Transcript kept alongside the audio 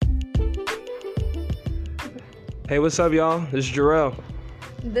Hey, what's up, y'all? This is Jarrell,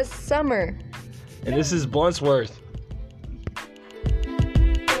 This summer. and this is Bluntsworth.